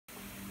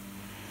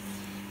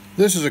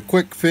This is a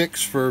quick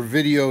fix for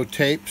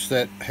videotapes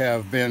that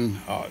have been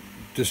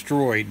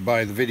destroyed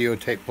by the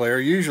videotape player.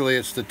 Usually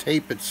it's the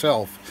tape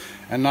itself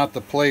and not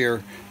the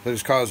player that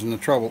is causing the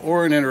trouble,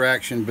 or an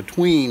interaction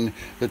between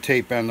the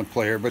tape and the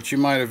player, but you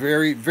might have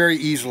very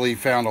easily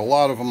found a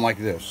lot of them like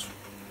this.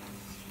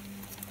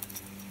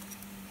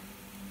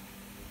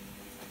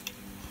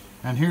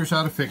 And here's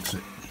how to fix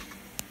it.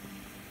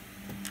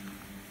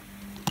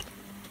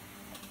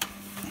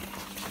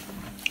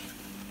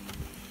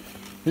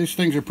 These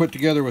things are put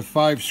together with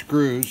 5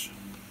 screws.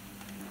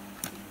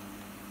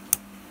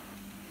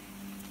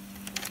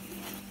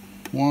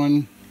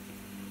 1,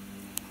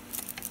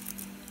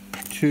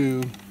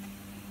 2,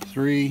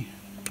 3,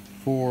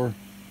 4,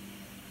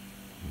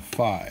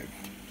 5.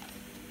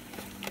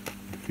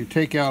 If you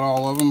take out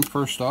all of them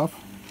first off,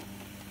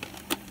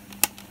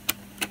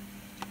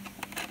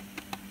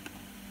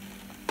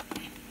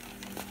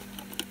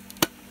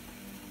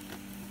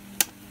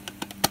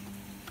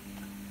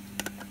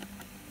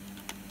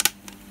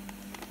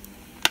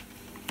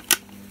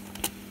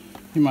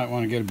 you might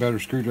want to get a better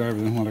screwdriver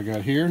than what I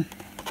got here.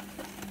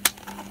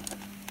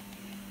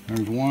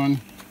 There's one.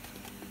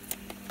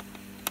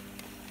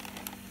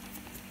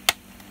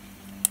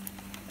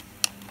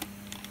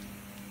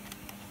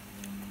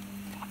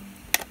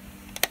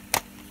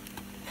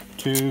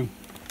 Two.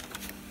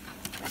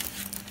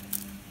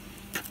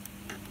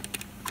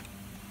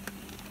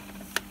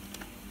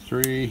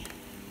 Three.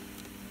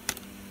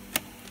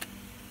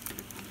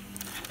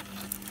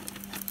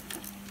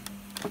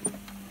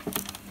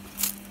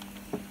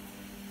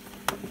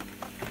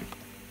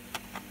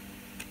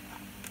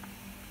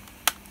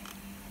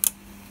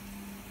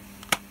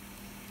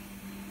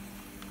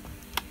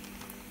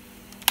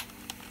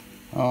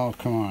 Oh,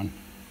 come on.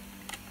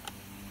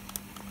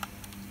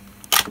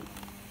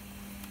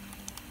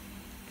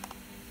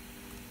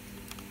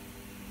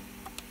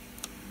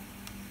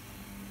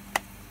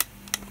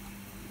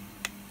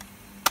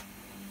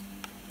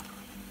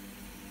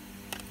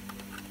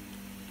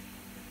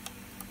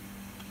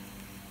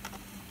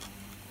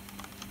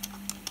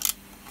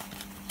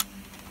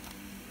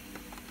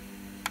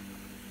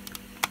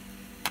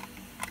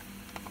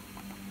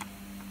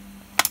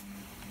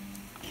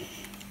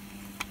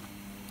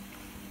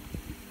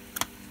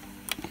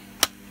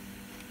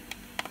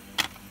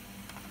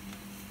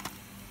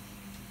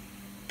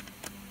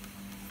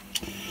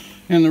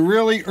 In the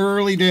really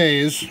early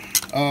days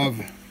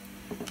of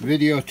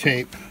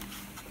videotape,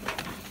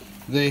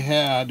 they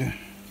had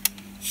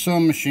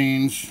some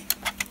machines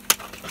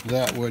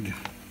that would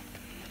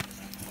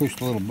push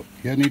the little,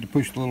 you need to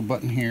push the little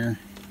button here,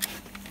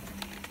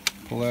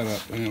 pull that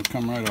up, and it'll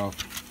come right off.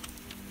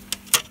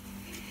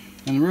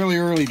 In the really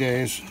early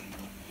days,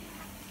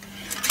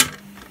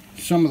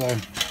 some of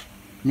the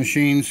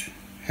machines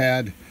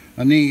had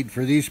a need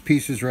for these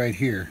pieces right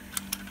here.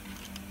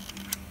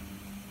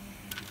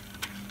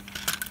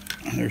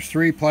 There's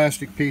 3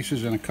 plastic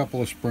pieces and a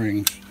couple of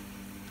springs.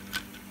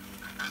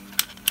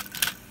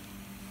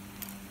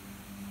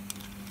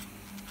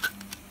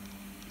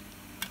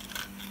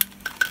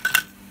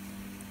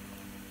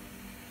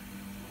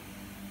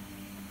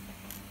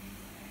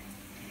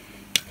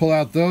 Pull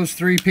out those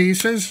 3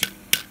 pieces.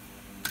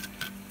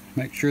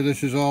 Make sure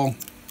this is all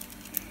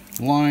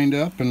lined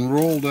up and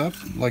rolled up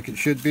like it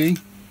should be.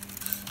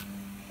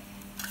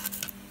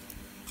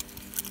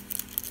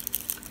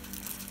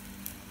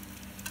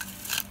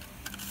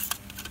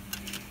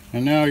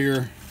 And now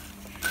your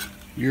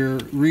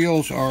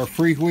reels are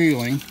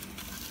freewheeling,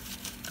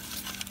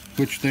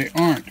 which they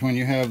aren't when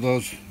you have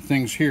those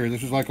things here.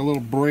 This is like a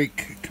little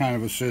brake kind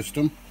of a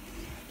system,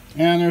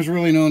 and there's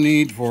really no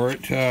need for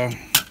it. And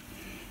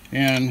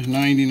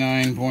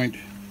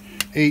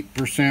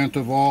 99.8%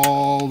 of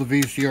all the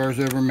VCRs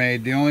ever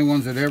made, the only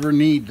ones that ever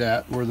need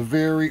that were the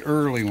very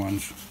early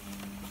ones.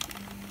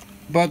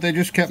 But they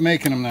just kept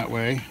making them that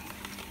way.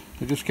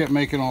 They just kept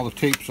making all the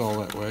tapes all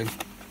that way.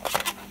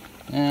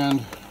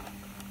 And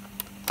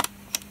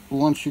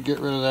once you get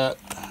rid of that,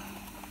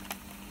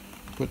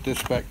 put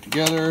this back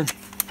together,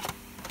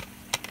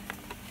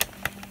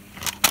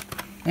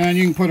 and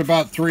you can put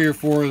about 3 or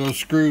 4 of those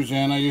screws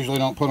in. I usually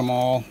don't put them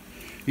all.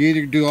 You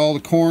either do all the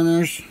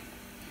corners,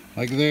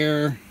 like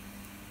there,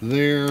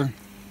 there,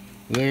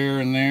 there,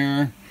 and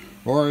there,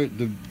 or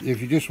if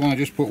you just want to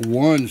just put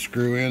 1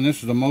 screw in,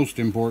 this is the most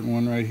important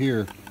one right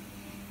here.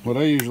 What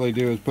I usually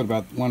do is put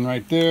about 1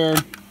 right there,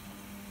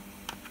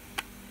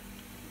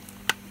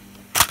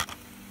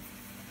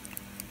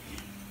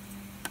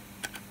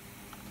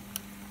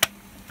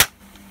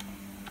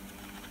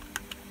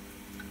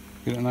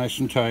 get it nice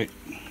and tight.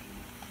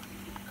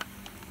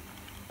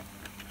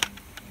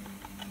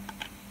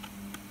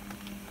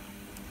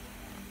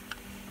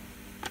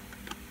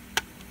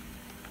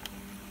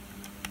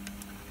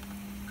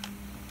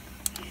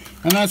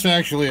 And that's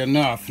actually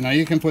enough. Now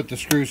you can put the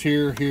screws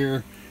here,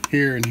 here,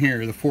 here, and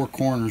here, the 4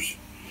 corners.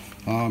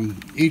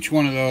 Each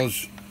one of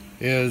those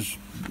is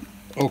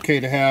okay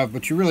to have,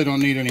 but you really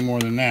don't need any more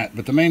than that.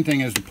 But the main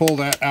thing is to pull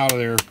that out of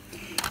there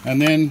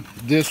and then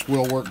this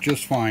will work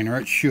just fine, or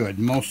it should.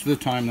 Most of the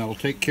time that'll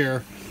take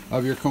care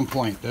of your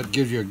complaint. That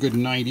gives you a good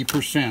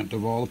 90%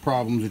 of all the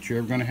problems that you're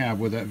ever going to have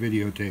with that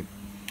videotape.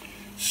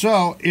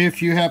 So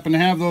if you happen to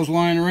have those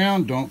lying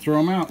around, don't throw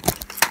them out.